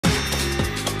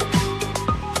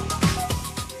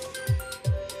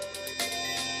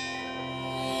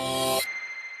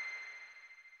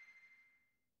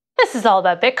This is all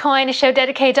about Bitcoin, a show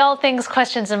dedicated to all things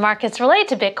questions and markets related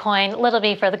to Bitcoin, little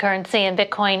b for the currency, and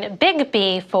Bitcoin, big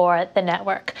B for the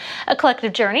network. A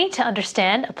collective journey to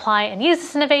understand, apply, and use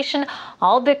this innovation,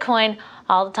 all Bitcoin,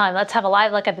 all the time. Let's have a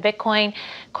live look at the Bitcoin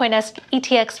CoinDesk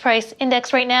ETX price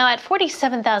index right now at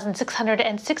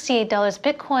 $47,668.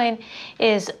 Bitcoin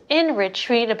is in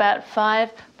retreat about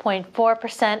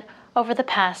 5.4% over the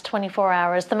past 24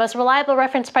 hours. The most reliable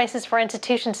reference prices for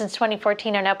institutions since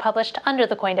 2014 are now published under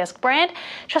the CoinDesk brand,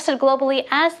 trusted globally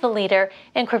as the leader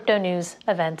in crypto news,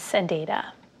 events, and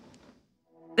data.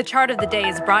 The chart of the day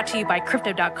is brought to you by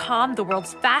Crypto.com, the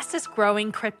world's fastest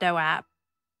growing crypto app.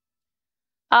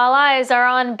 All eyes are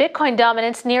on Bitcoin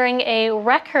dominance nearing a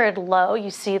record low. You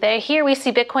see there. Here we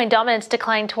see Bitcoin dominance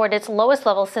decline toward its lowest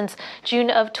level since June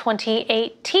of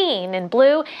 2018 in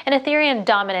blue, and Ethereum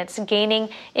dominance gaining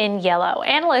in yellow.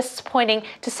 Analysts pointing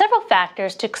to several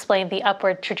factors to explain the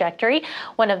upward trajectory,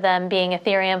 one of them being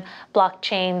Ethereum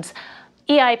blockchain's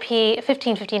EIP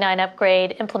 1559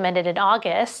 upgrade implemented in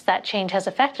August. That change has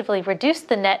effectively reduced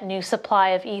the net new supply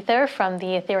of Ether from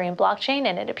the Ethereum blockchain,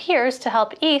 and it appears to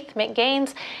help ETH make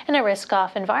gains in a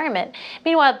risk-off environment.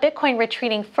 Meanwhile, Bitcoin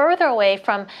retreating further away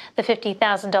from the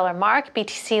 $50,000 mark,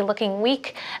 BTC looking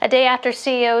weak a day after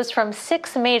CEOs from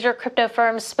 6 major crypto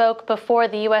firms spoke before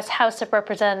the U.S. House of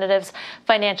Representatives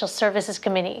Financial Services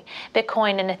Committee.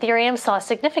 Bitcoin and Ethereum saw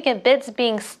significant bids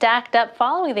being stacked up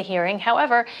following the hearing.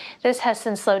 However, this has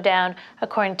since slowed down,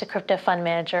 according to crypto fund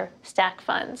manager Stack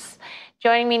Funds.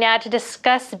 Joining me now to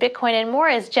discuss Bitcoin and more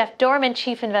is Jeff Dorman,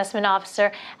 Chief Investment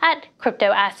Officer at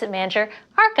crypto asset manager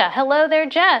Arca. Hello there,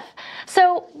 Jeff.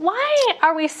 So why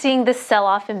are we seeing this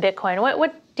sell-off in Bitcoin?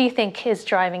 What do you think is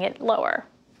driving it lower?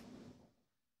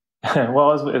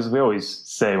 Well, as we always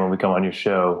say when we come on your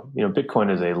show,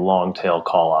 Bitcoin is a long tail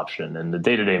call option, and the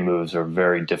day-to-day moves are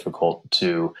very difficult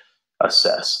to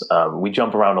assess. We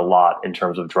jump around a lot in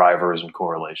terms of drivers and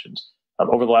correlations.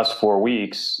 Over the last 4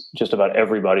 weeks, just about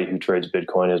everybody who trades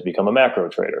Bitcoin has become a macro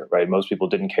trader, right? Most people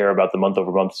didn't care about the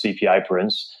month-over-month CPI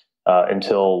prints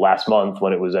until last month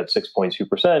when it was at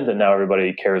 6.2%, and now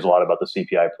everybody cares a lot about the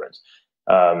CPI prints.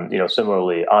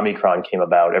 Similarly, Omicron came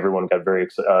about. Everyone got very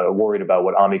worried about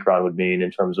what Omicron would mean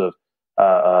in terms of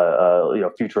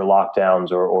future lockdowns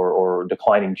or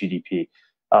declining GDP.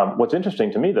 What's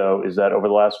interesting to me, though, is that over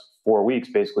the last 4 weeks,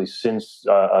 basically since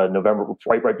November,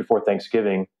 right before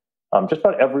Thanksgiving, just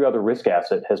about every other risk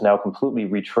asset has now completely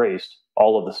retraced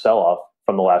all of the sell-off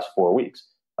from the last 4 weeks.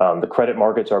 The credit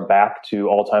markets are back to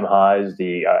all-time highs.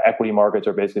 The equity markets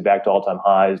are basically back to all-time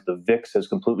highs. The VIX has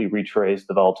completely retraced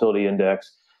the volatility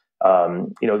index.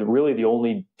 Really the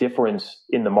only difference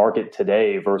in the market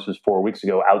today versus 4 weeks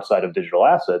ago outside of digital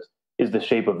assets is the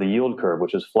shape of the yield curve,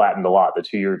 which has flattened a lot. The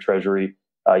 2-year Treasury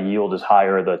yield is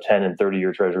higher, the 10 and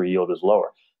 30-year Treasury yield is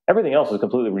lower. Everything else is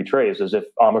completely retraced as if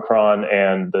Omicron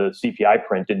and the CPI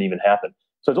print didn't even happen.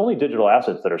 So it's only digital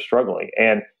assets that are struggling.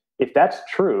 And if that's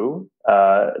true,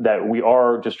 that we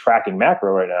are just tracking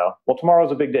macro right now, well,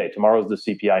 tomorrow's a big day. Tomorrow's the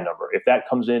CPI number. If that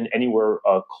comes in anywhere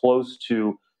close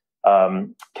to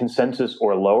consensus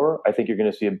or lower, I think you're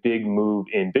going to see a big move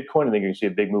in Bitcoin. I think you're going to see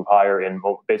a big move higher in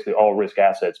basically all risk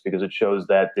assets, because it shows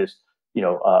that this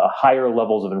higher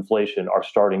levels of inflation are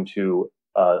starting to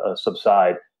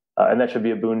subside, and that should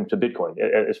be a boon to Bitcoin.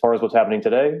 As far as what's happening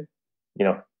today,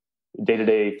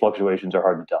 day-to-day fluctuations are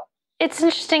hard to tell. It's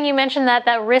interesting you mentioned that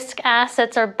risk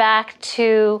assets are back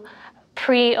to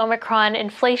pre-Omicron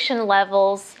inflation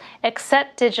levels,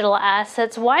 except digital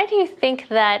assets. Why do you think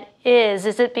that is?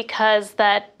 Is it because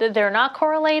that they're not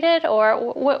correlated,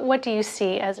 or what do you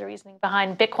see as a reasoning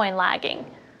behind Bitcoin lagging?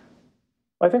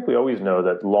 I think we always know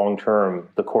that long-term,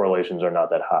 the correlations are not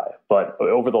that high. But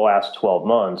over the last 12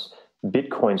 months,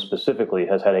 Bitcoin specifically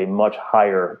has had a much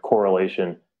higher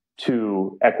correlation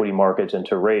to equity markets and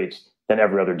to rates than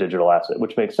every other digital asset,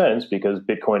 which makes sense because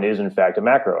Bitcoin is, in fact, a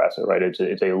macro asset, right?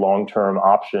 It's a long-term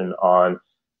option on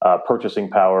purchasing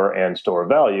power and store of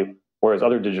value, whereas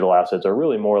other digital assets are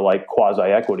really more like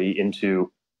quasi-equity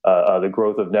into the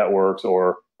growth of networks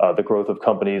or the growth of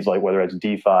companies, like whether it's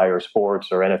DeFi or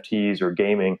sports or NFTs or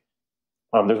gaming.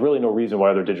 There's really no reason why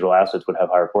other digital assets would have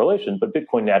higher correlation, but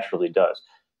Bitcoin naturally does.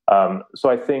 So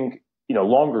I think,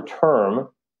 longer term,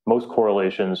 most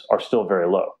correlations are still very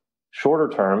low. Shorter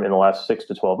term, in the last 6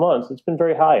 to 12 months, it's been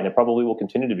very high, and it probably will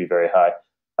continue to be very high.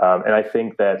 And I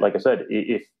think that, like I said,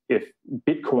 if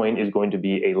Bitcoin is going to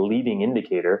be a leading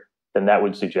indicator, then that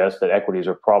would suggest that equities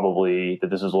are probably, that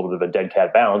this is a little bit of a dead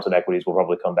cat bounce, and equities will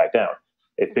probably come back down.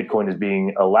 If Bitcoin is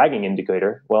being a lagging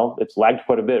indicator, well, it's lagged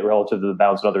quite a bit relative to the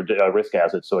bounce in other risk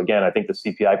assets. So again, I think the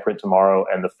CPI print tomorrow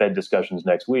and the Fed discussions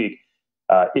next week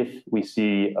If we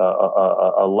see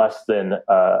a less than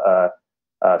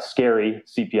scary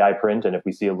CPI print, and if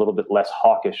we see a little bit less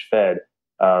hawkish Fed,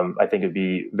 I think it'd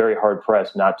be very hard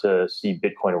pressed not to see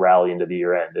Bitcoin rally into the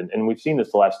year end. And we've seen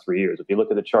this the last 3 years. If you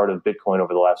look at the chart of Bitcoin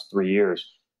over the last 3 years,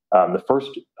 the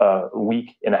first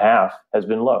week and a half has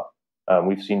been low.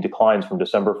 We've seen declines from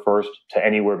December 1st to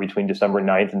anywhere between December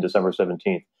 9th and December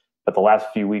 17th. But the last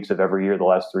few weeks of every year, the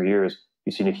last 3 years,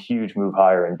 you've seen a huge move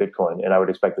higher in Bitcoin. And I would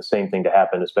expect the same thing to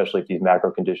happen, especially if these macro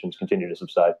conditions continue to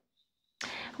subside.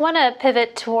 I want to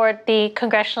pivot toward the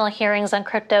congressional hearings on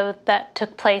crypto that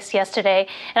took place yesterday.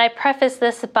 And I preface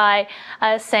this by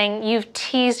saying you've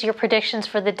teased your predictions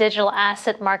for the digital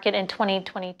asset market in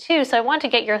 2022. So I want to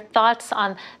get your thoughts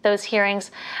on those hearings.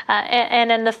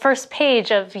 And in the first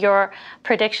page of your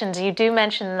predictions, you do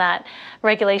mention that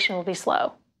regulation will be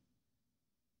slow.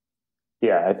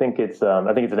 Yeah, I think it's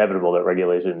inevitable that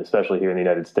regulation, especially here in the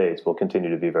United States, will continue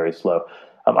to be very slow.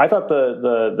 I thought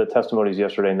the testimonies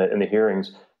yesterday in the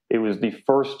hearings, it was the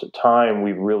first time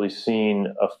we've really seen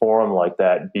a forum like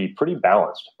that be pretty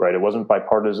balanced, right? It wasn't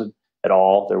bipartisan at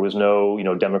all. There was no,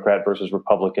 Democrat versus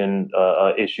Republican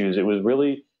issues. It was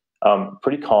really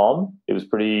pretty calm. It was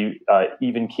pretty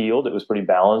even keeled. It was pretty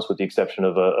balanced, with the exception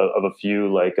of a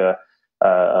few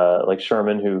like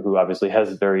Sherman, who obviously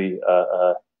has very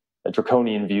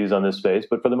draconian views on this space.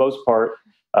 But for the most part,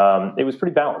 it was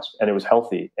pretty balanced, and it was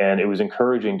healthy, and it was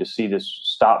encouraging to see this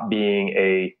stop being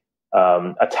a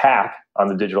attack on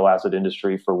the digital asset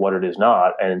industry for what it is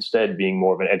not, and instead being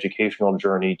more of an educational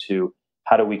journey to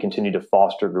how do we continue to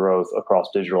foster growth across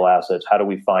digital assets? How do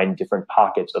we find different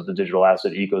pockets of the digital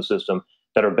asset ecosystem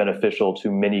that are beneficial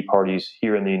to many parties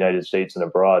here in the United States and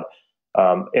abroad?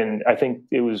 And I think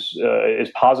it was as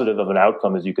positive of an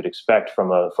outcome as you could expect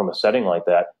from a setting like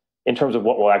that. In terms of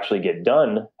what will actually get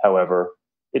done, however,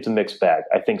 it's a mixed bag.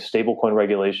 I think stablecoin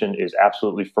regulation is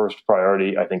absolutely first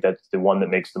priority. I think that's the one that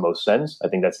makes the most sense. I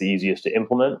think that's the easiest to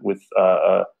implement with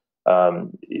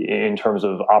in terms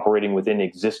of operating within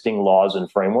existing laws and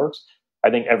frameworks. I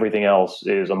think everything else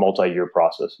is a multi-year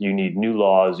process. You need new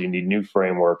laws, you need new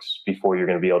frameworks before you're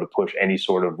going to be able to push any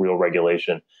sort of real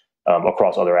regulation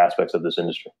across other aspects of this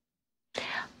industry.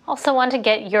 Also want to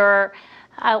get your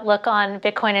outlook on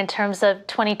Bitcoin in terms of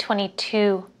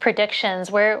 2022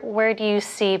 predictions. Where do you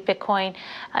see Bitcoin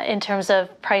in terms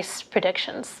of price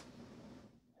predictions?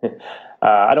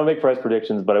 I don't make price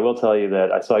predictions, but I will tell you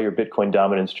that I saw your Bitcoin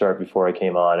dominance chart before I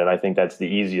came on, and I think that's the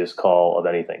easiest call of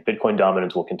anything. Bitcoin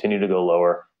dominance will continue to go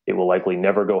lower. It will likely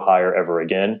never go higher ever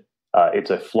again. It's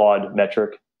a flawed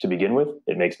metric to begin with.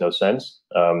 It makes no sense.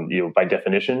 By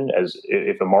definition, as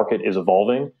if a market is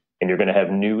evolving, and you're going to have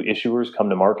new issuers come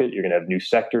to market, you're going to have new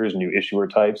sectors, new issuer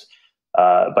types.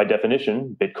 By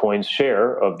definition, Bitcoin's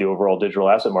share of the overall digital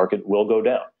asset market will go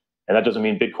down. And that doesn't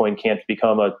mean Bitcoin can't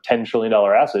become a $10 trillion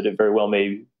asset. It very well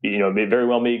may, it very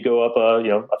well may go up,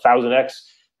 1,000x,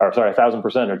 or sorry, 1,000%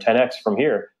 or 10x from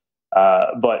here.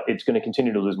 But it's going to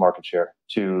continue to lose market share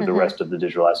to the rest of the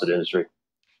digital asset industry.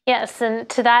 Yes, and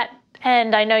to that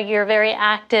end, I know you're very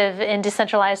active in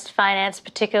decentralized finance,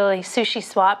 particularly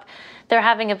SushiSwap. They're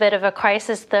having a bit of a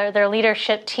crisis. Their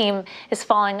leadership team is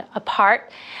falling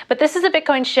apart. But this is a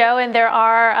Bitcoin show, and there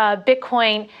are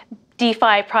Bitcoin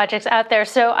DeFi projects out there.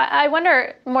 So I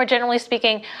wonder, more generally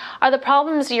speaking, are the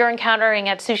problems you're encountering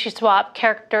at SushiSwap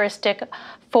characteristic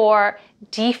for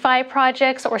DeFi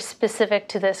projects or specific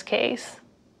to this case?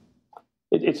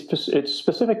 It's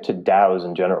specific to DAOs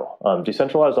in general.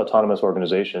 Decentralized autonomous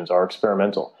organizations are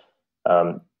experimental.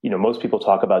 Most people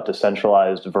talk about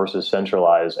decentralized versus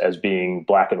centralized as being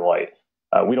black and white.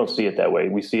 We don't see it that way.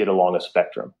 We see it along a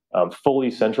spectrum.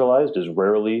 Fully centralized is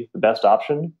rarely the best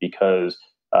option because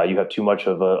you have too much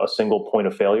of a single point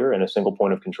of failure and a single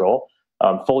point of control.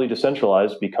 Fully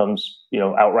decentralized becomes,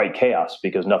 outright chaos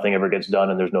because nothing ever gets done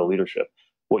and there's no leadership.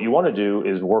 What you want to do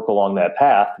is work along that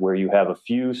path where you have a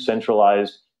few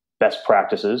centralized best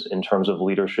practices in terms of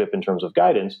leadership, in terms of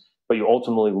guidance, but you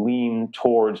ultimately lean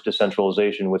towards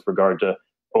decentralization with regard to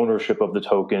ownership of the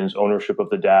tokens, ownership of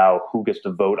the DAO, who gets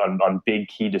to vote on big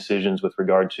key decisions with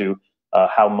regard to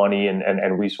how money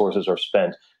and resources are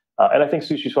spent. And I think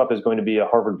SushiSwap is going to be a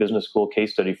Harvard Business School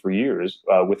case study for years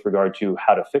with regard to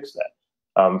how to fix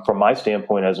that. From my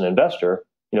standpoint as an investor,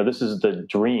 this is the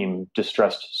dream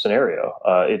distressed scenario.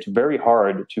 It's very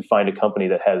hard to find a company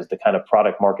that has the kind of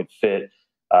product market fit,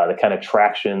 the kind of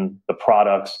traction, the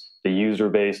products, the user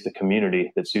base, the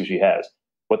community that Sushi has.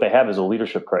 What they have is a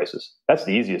leadership crisis. That's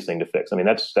the easiest thing to fix. I mean,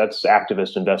 that's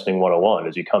activist investing 101.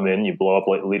 As you come in, you blow up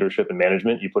leadership and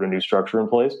management, you put a new structure in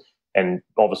place, and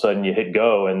all of a sudden you hit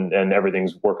go and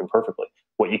everything's working perfectly.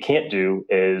 What you can't do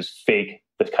is fake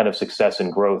the kind of success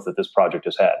and growth that this project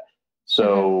has had.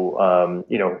 So,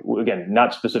 again,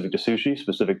 not specific to sushi,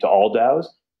 specific to all DAOs.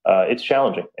 It's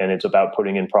challenging, and it's about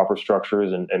putting in proper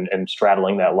structures and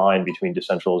straddling that line between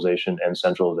decentralization and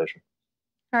centralization.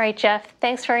 All right, Jeff,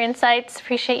 thanks for your insights.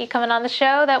 Appreciate you coming on the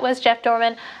show. That was Jeff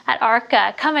Dorman at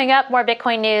Arca. Coming up, more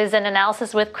Bitcoin news and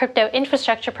analysis with crypto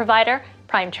infrastructure provider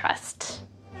Prime Trust.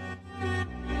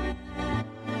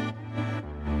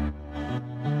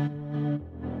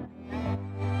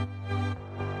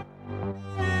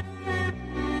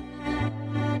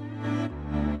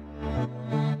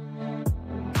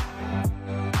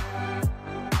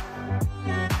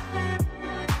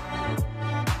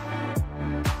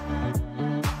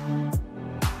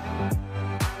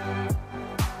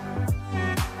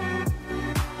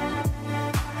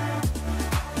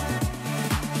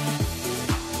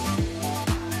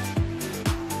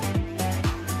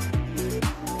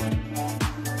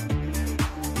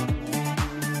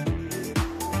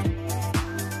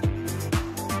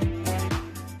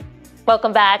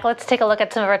 Welcome back. Let's take a look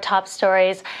at some of our top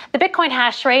stories. The Bitcoin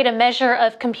hash rate, a measure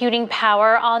of computing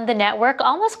power on the network,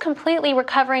 almost completely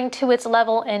recovering to its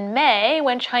level in May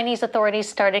when Chinese authorities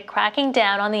started cracking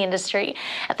down on the industry.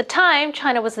 At the time,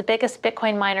 China was the biggest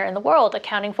Bitcoin miner in the world,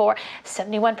 accounting for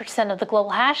 71% of the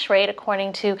global hash rate,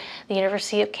 according to the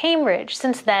University of Cambridge.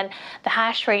 Since then, the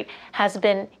hash rate has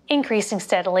been increasing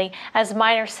steadily as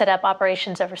miners set up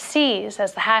operations overseas.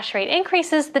 As the hash rate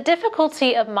increases, the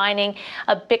difficulty of mining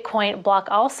a Bitcoin block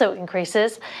also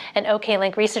increases. An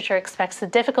OKLink researcher expects the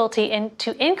difficulty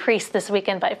to increase this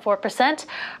weekend by 4%.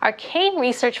 Arcane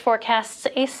Research forecasts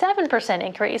a 7%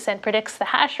 increase and predicts the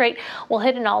hash rate will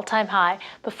hit an all-time high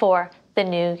before the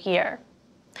new year.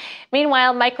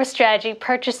 Meanwhile, MicroStrategy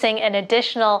purchasing an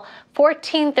additional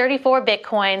 1,434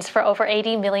 Bitcoins for over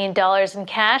 $80 million in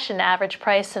cash, an average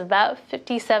price of about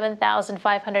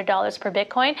 $57,500 per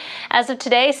Bitcoin. As of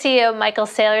today, CEO Michael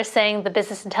Saylor saying the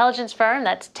business intelligence firm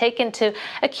that's taken to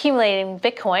accumulating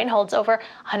Bitcoin holds over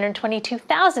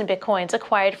 122,000 Bitcoins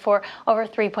acquired for over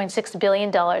 $3.6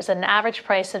 billion at an average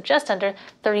price of just under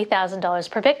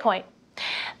 $30,000 per Bitcoin.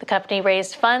 The company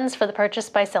raised funds for the purchase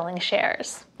by selling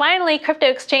shares. Finally, crypto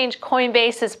exchange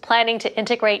Coinbase is planning to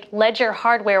integrate Ledger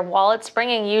hardware wallets,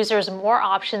 bringing users more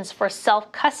options for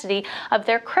self-custody of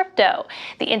their crypto.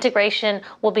 The integration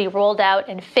will be rolled out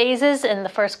in phases in the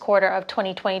first quarter of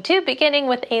 2022, beginning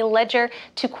with a Ledger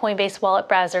to Coinbase wallet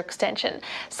browser extension.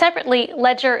 Separately,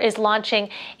 Ledger is launching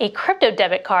a crypto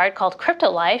debit card called Crypto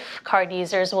Life. Card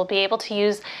users will be able to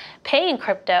use pay in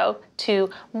crypto to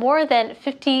more than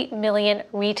 50 million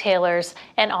retailers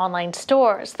and online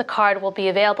stores. The card will be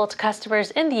available to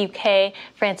customers in the UK,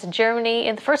 France, and Germany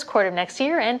in the first quarter of next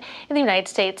year, and in the United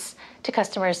States to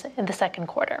customers in the second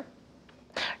quarter.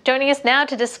 Joining us now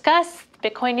to discuss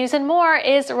Bitcoin news and more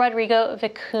is Rodrigo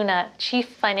Vicuna, Chief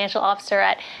Financial Officer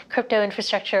at crypto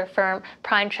infrastructure firm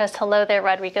Prime Trust. Hello there,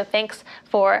 Rodrigo. Thanks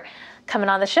for coming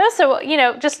on the show. So,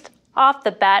 just off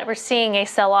the bat, we're seeing a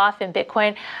sell-off in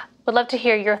Bitcoin. Would love to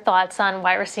hear your thoughts on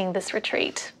why we're seeing this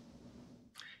retreat.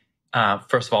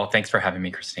 First of all, thanks for having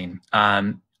me, Christine.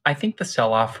 I think the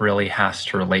sell-off really has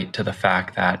to relate to the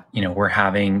fact that, we're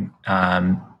having,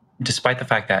 despite the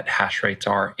fact that hash rates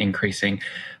are increasing,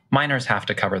 miners have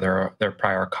to cover their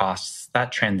prior costs.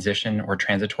 That transition or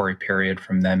transitory period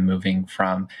from them moving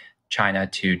from China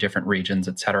to different regions,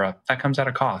 et cetera, that comes at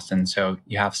a cost. And so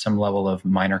you have some level of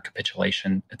miner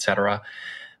capitulation, et cetera.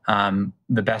 One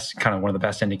of the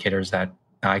best indicators that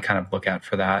I kind of look at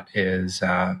for that is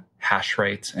hash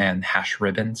rates and hash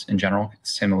ribbons in general,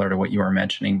 similar to what you were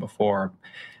mentioning before.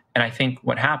 And I think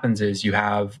what happens is you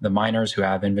have the miners who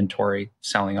have inventory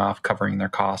selling off, covering their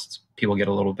costs. People get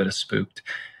a little bit of spooked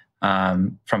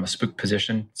from a spooked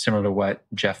position, similar to what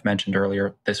Jeff mentioned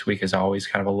earlier. This week is always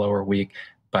kind of a lower week,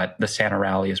 but the Santa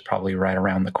rally is probably right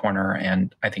around the corner.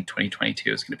 And I think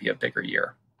 2022 is going to be a bigger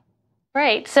year.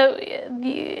 Right. So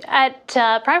at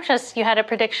Prime Trust, you had a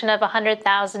prediction of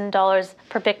 $100,000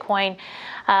 per Bitcoin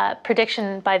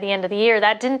prediction by the end of the year.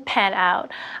 That didn't pan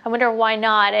out. I wonder why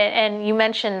not. And you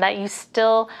mentioned that you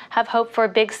still have hope for a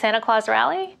big Santa Claus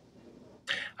rally?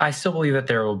 I still believe that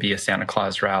there will be a Santa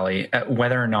Claus rally.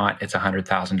 Whether or not it's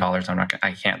 $100,000,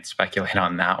 I can't speculate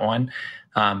on that one.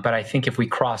 But I think if we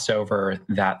cross over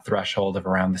that threshold of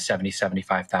around the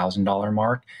 $75,000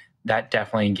 mark, that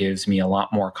definitely gives me a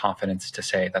lot more confidence to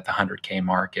say that the 100K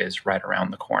mark is right around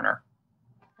the corner.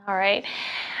 All right.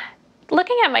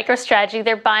 Looking at MicroStrategy,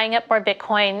 they're buying up more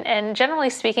Bitcoin. And generally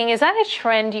speaking, is that a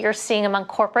trend you're seeing among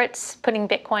corporates putting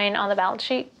Bitcoin on the balance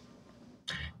sheet?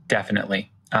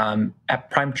 Definitely.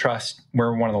 At Prime Trust,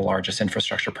 we're one of the largest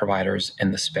infrastructure providers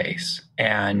in the space.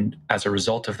 And as a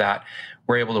result of that,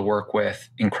 we're able to work with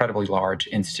incredibly large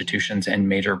institutions and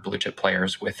major blue chip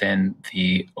players within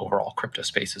the overall crypto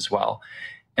space as well.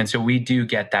 And so we do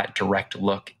get that direct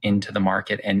look into the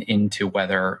market and into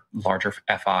whether larger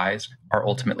FIs are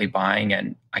ultimately buying.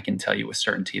 And I can tell you with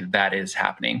certainty that is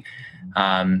happening,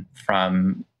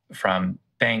 from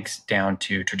banks down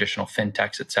to traditional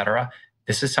fintechs, et cetera.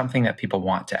 This is something that people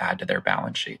want to add to their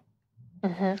balance sheet.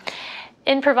 Mm-hmm.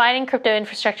 In providing crypto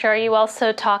infrastructure, are you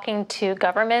also talking to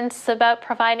governments about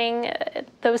providing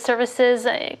those services?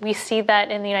 We see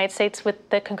that in the United States with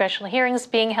the congressional hearings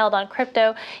being held on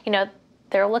crypto.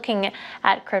 They're looking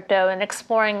at crypto and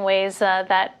exploring ways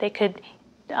that they could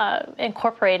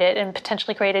incorporate it and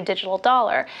potentially create a digital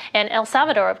dollar. And El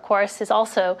Salvador, of course, is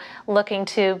also looking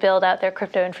to build out their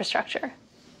crypto infrastructure.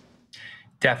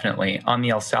 Definitely. On the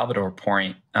El Salvador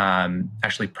point,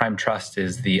 actually, Prime Trust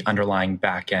is the underlying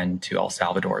back end to El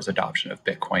Salvador's adoption of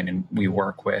Bitcoin, and we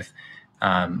work with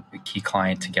a key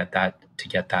client to get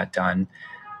that done.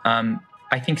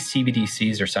 I think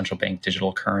CBDCs, or central bank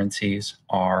digital currencies,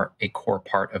 are a core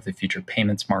part of the future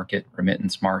payments market,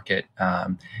 remittance market.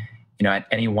 At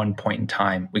any one point in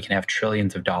time, we can have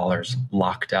trillions of dollars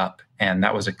locked up, and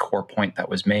that was a core point that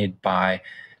was made by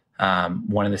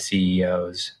one of the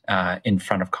CEOs in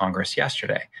front of Congress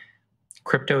yesterday.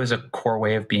 Crypto is a core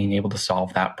way of being able to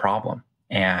solve that problem.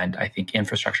 And I think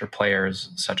infrastructure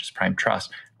players such as Prime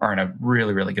Trust are in a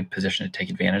really, really good position to take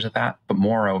advantage of that. But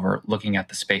moreover, looking at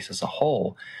the space as a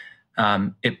whole,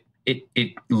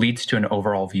 it leads to an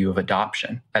overall view of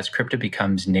adoption. As crypto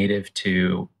becomes native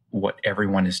to what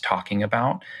everyone is talking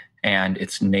about, and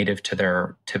it's native to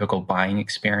their typical buying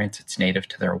experience, it's native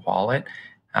to their wallet,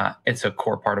 it's a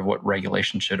core part of what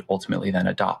regulation should ultimately then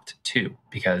adopt too,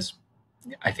 because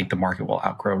I think the market will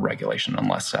outgrow regulation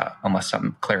unless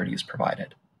some clarity is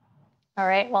provided. All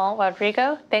right. Well,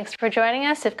 Rodrigo, thanks for joining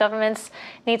us. If governments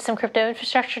need some crypto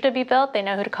infrastructure to be built, they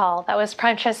know who to call. That was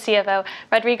Prime Trust CFO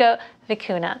Rodrigo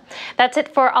Vicuna. That's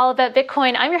it for All About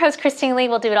Bitcoin. I'm your host, Christine Lee.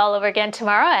 We'll do it all over again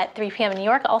tomorrow at 3 p.m. in New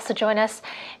York. Also join us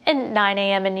at 9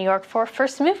 a.m. in New York for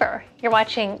First Mover. You're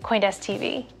watching CoinDesk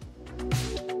TV.